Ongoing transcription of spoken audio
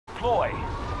redeploy.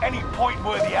 Any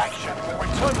point-worthy action will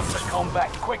return us to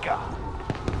combat quicker.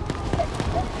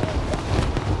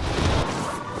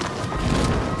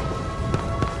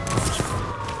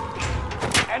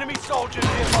 Enemy soldiers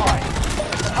nearby.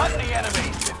 Hunt the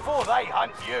enemies before they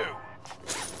hunt you.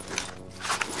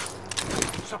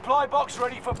 Supply box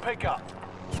ready for pickup.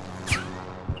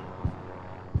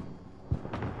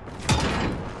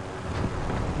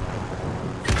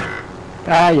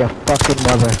 Ah, you fucking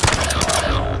mother.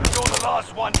 You're the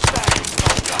last one standing,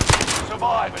 soldier.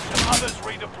 Survive until others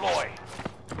redeploy.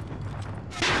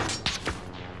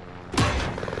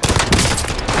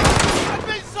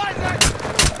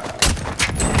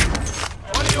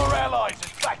 One of your allies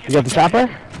is back in. You got the chopper?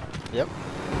 Yep.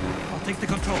 I'll take the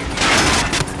control.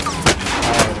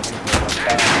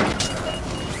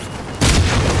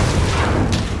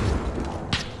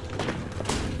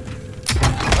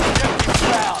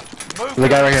 The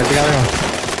guy right here, the guy right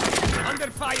here. Under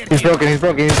fire. He's broken, he's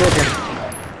broken, he's broken.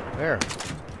 Where?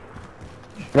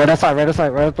 Right outside, right outside,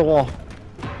 right at the wall.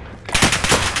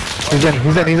 He's in,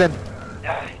 he's in, he's in.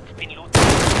 It's been looted.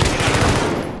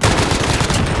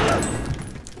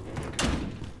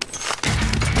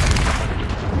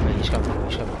 Wait, he's coming,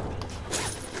 he's coming.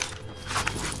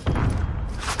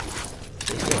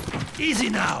 Stay still. Easy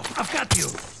now. I've got you.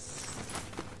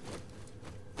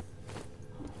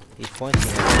 He's pointing at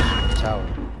the tower.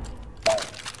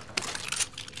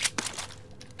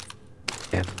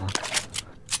 Yeah.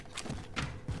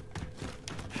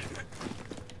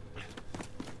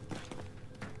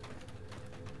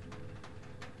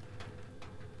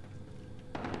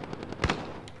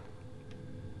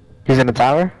 He's in the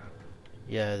tower?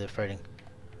 Yeah, they're fighting.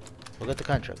 We'll get the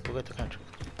contract, we'll get the contract.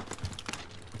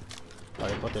 Oh,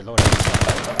 they put their load out.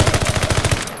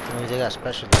 Maybe they got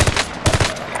specialists.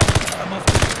 I'm off.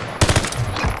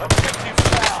 Objective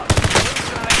down.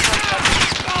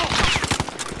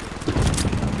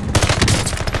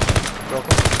 Broke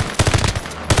him.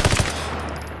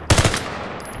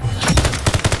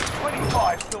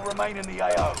 25 still remain in the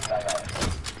AO.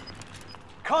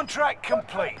 Contract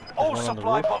complete. All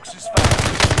supply boxes found.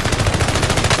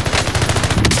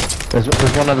 There's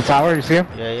one on the tower, you see him?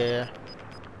 Yeah.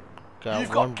 You've Got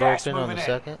got one gas broken on the moving in.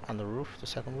 second, on the roof, the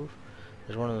second roof.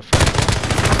 There's one on the first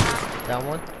one. Down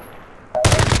one.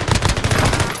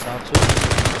 Down two.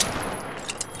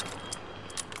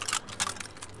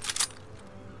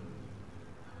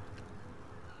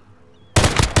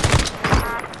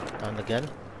 Down again.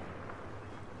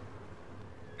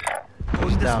 Going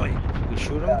He's this down. way. We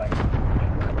shoot him.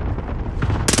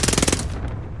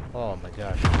 Oh my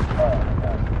gosh.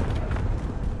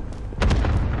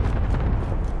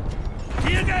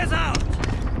 Here guys out.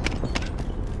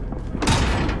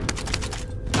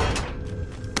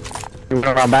 You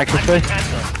wanna run back this way?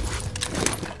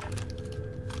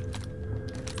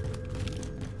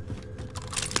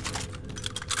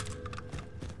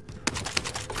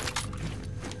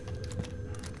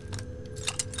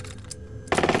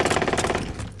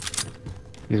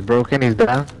 He's broken, he's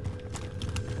down.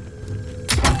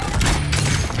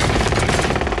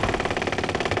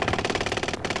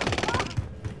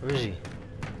 Where is he?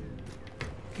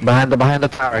 Behind the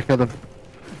tower, I killed him.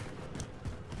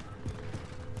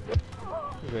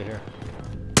 He's right here.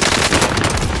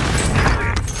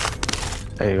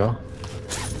 There you go.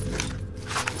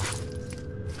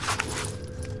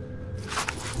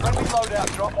 Friendly loadout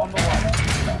drop on the way.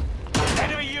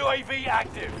 Enemy UAV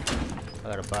active. I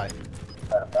gotta buy.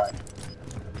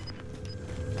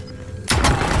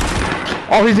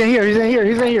 Oh, he's in here, he's in here,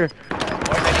 he's in here.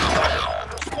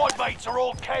 Squad mates are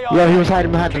all KO. Yeah, he was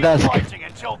hiding behind the Keep desk. fighting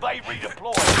until they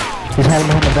redeploy. He's hiding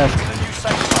behind the desk. The new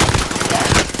safe zone.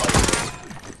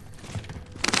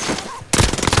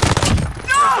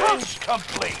 Revenge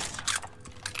complete.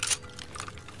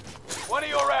 One of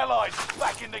your allies is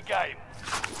back in the game.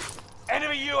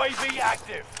 Enemy UAV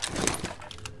active.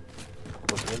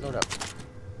 Okay, load up.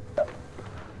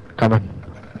 Coming.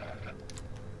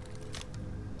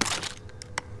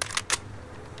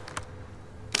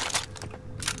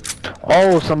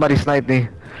 Oh, somebody sniped me.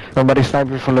 Somebody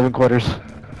sniped me from living quarters.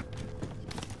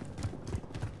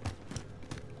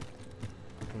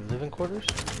 Living quarters?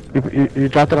 You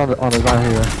dropped it on the ground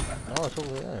here. Oh, it's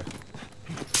over there.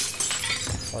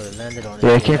 Oh, they landed on it.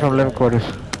 Yeah, it came from living quarters.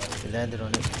 They landed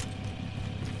on it.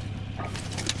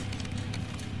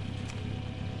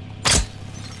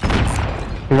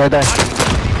 He's right there.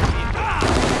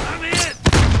 I'm in.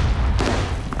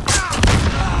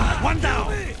 One down.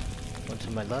 One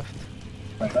to my left.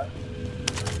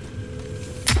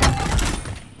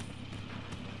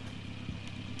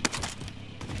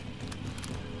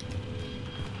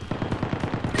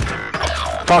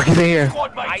 Fuck, he's in here.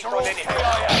 Squad mates are all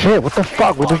KIA. Shit, what the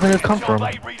fuck? Where does Keep nigga come fighting from?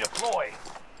 until they redeploy.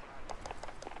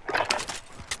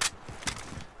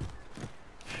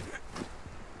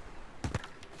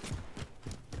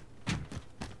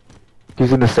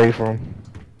 He's in the safe room.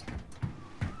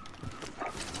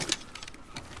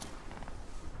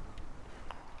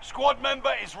 Squad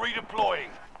member is redeploying.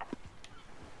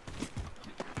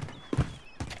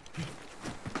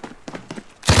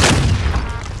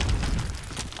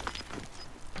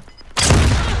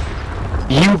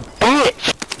 You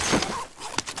bitch!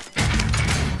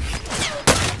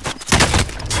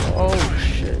 Oh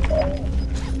shit.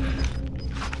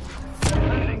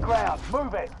 Losing ground.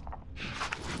 Move it.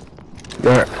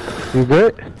 There. You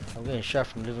good? I'm getting shot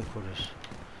from living quarters.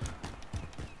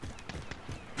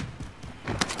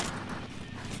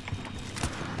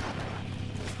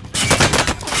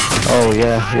 Oh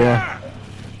yeah, yeah.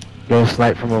 Getting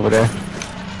sniped from over there.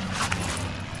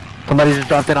 Somebody just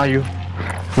dropped in on you.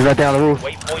 He's right there on the roof.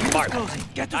 Waypoint marked. Closing.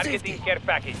 Get to Target safety. is care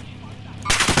package.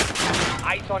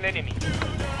 Eyes on enemy.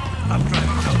 I'm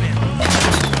driving. Jump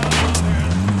in.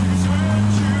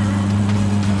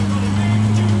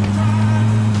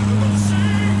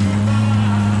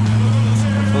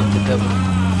 Fuck the devil.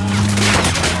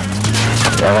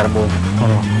 Yeah, I gotta move.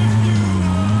 Hold on.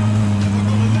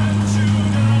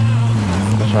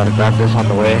 Let's try to grab this on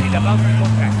the way. The bounty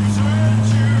contract.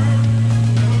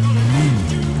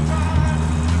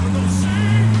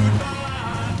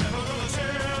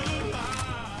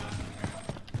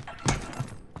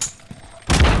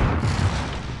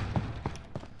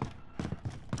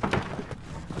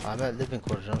 I'm at living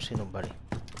quarters. I don't see nobody.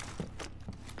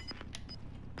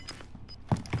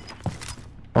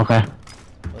 Okay.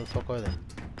 Where the fuck are they?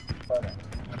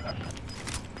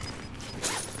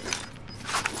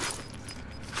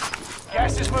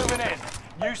 Gas is moving in.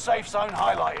 New safe zone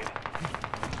highlighted.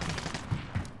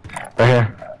 Right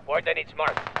here. Coordinates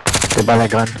marked. Get by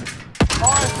that gun.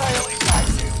 Fire sale is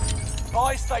active.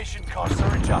 Buy station costs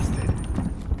are adjusted.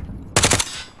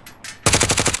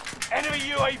 Enemy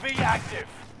UAV active.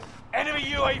 Enemy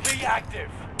UAV active.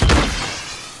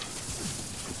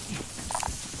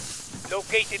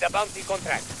 Located a bounty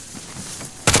contract.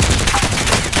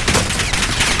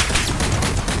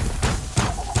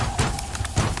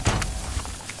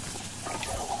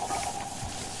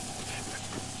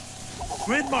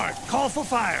 Grid mark. Call for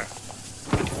fire.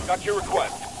 Got your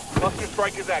request. Cluster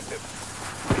strike is active.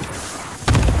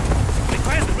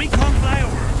 Request recon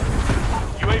flyover.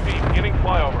 UAV beginning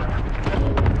flyover.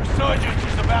 Resurgence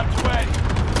is about to end.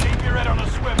 Keep your head on a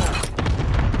swivel.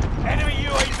 Enemy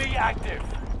UAV active.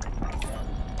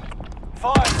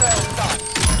 Fire sales done.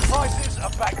 Prices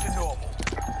are back to normal.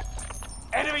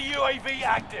 Enemy UAV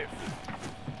active.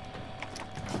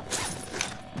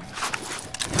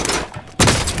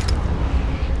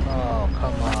 Oh,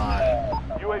 come on.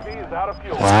 UAV is out of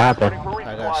fuel. What happened? Ready for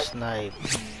I got resupply.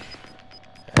 sniped.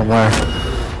 From where?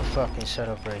 Beautiful fucking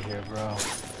setup right here, bro.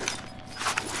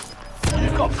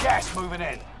 You've got gas moving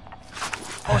in.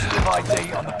 Positive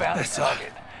ID on the bounty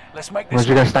target. Let's make this. Where'd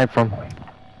you guys snipe from?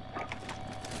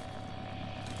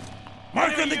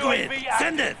 Mark on Enemy the grid. UAV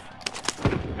Send it.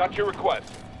 Got your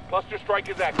request. Cluster strike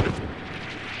is active.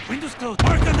 Windows closed.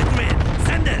 Mark on the grid.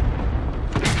 Send it.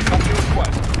 Got your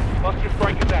request. Cluster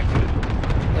strike is active.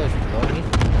 There's below me.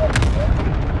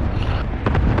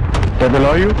 They're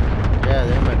below you? Yeah,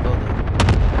 they're in my building.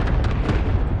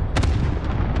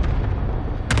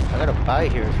 I gotta buy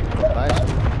here if you wanna buy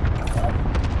something.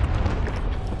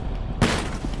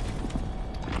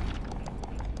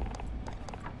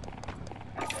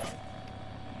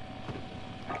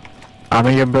 I'm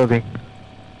in your building.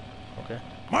 Okay.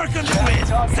 Mark on the grid.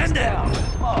 Target's Send it. down.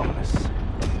 Marvelous.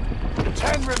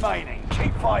 10 remaining.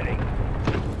 Keep fighting.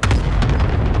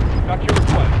 Got your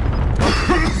request.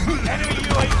 Enemy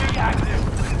UAV active.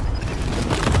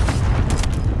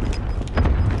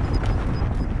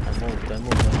 I moved.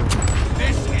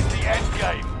 This is the end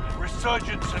game.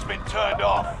 Resurgence has been turned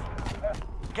off.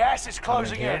 Gas is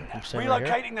closing here. in. I'm staying right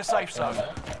here. Relocating the safe zone.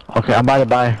 Okay, I'm about to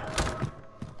buy.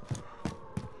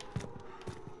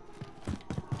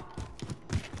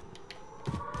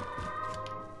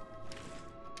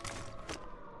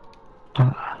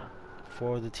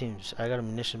 For the teams, I got a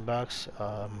munition box.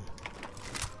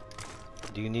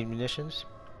 Do you need munitions?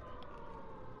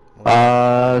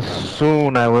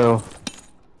 Soon I will.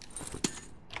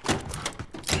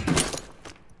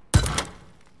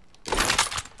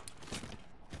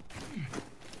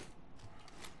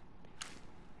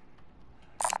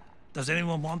 Does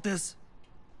anyone want this?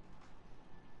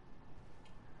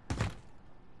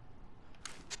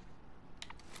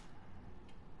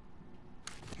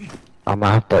 I'm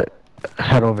gonna have to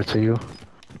head over to you.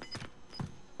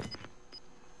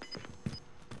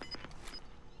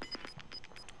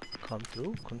 Come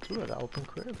through that open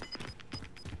crib.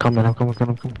 Coming, I'm coming.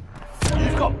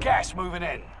 You've got gas moving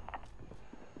in.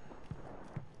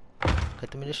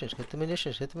 Get the munitions.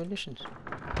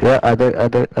 Yeah, I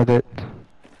did.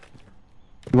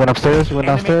 You went upstairs? You went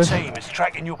Enemy downstairs? team is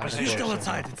tracking your He's position. still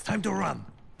outside. It's time to run.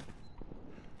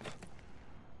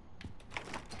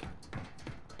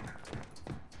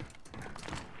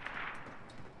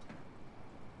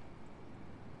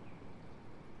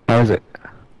 How is it?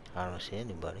 I don't see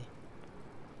anybody.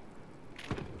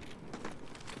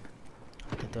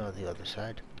 I think they're on the other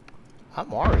side.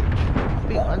 I'm orange. I'm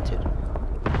being hunted.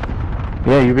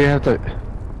 Yeah, you may have to.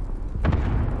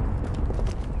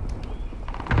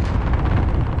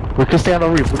 We can stay on the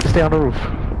roof.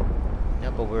 Yeah,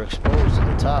 but we're exposed to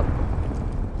the top.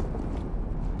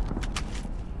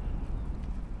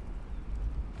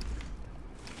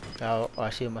 Oh, I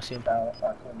see him.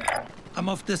 I'm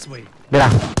off this way. Mira.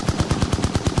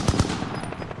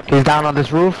 He's down on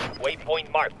this roof.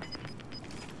 Waypoint marked.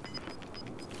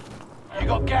 You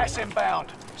got gas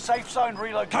inbound. Safe zone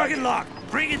relocated. Target lock.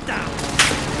 Bring it down.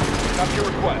 Copy your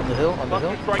request. On the hill.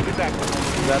 Cluster strike is active.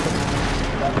 You got them?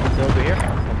 They're over here.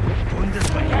 Going this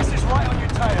way. Gas is right on your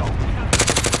tail.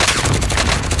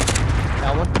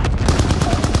 That one.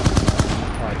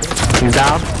 He's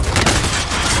down.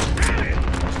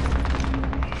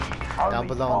 Down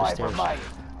below on the stairs. Remain.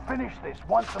 Finish this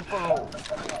once and for all.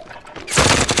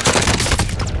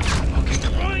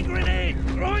 Throwing grenade.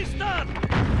 Throwing stun.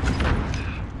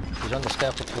 He's on the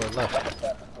scaffold to our left.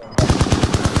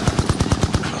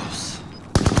 Close.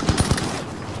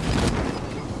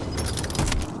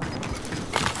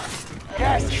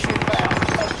 Gas is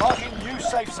inbound. Marking new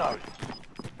safe zone.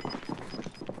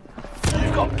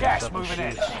 You've got gas moving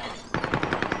in.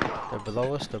 They're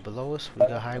below us. We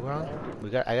got high ground.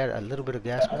 I got a little bit of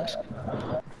gas mask.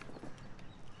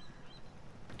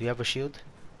 Do you have a shield?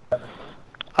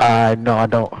 No, I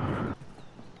don't.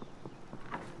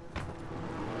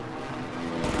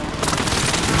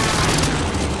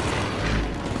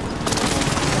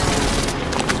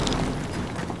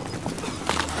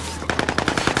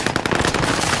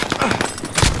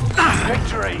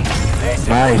 Victory. This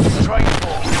Nice. is what you trained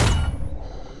for.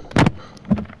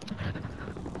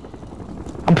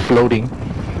 I'm floating.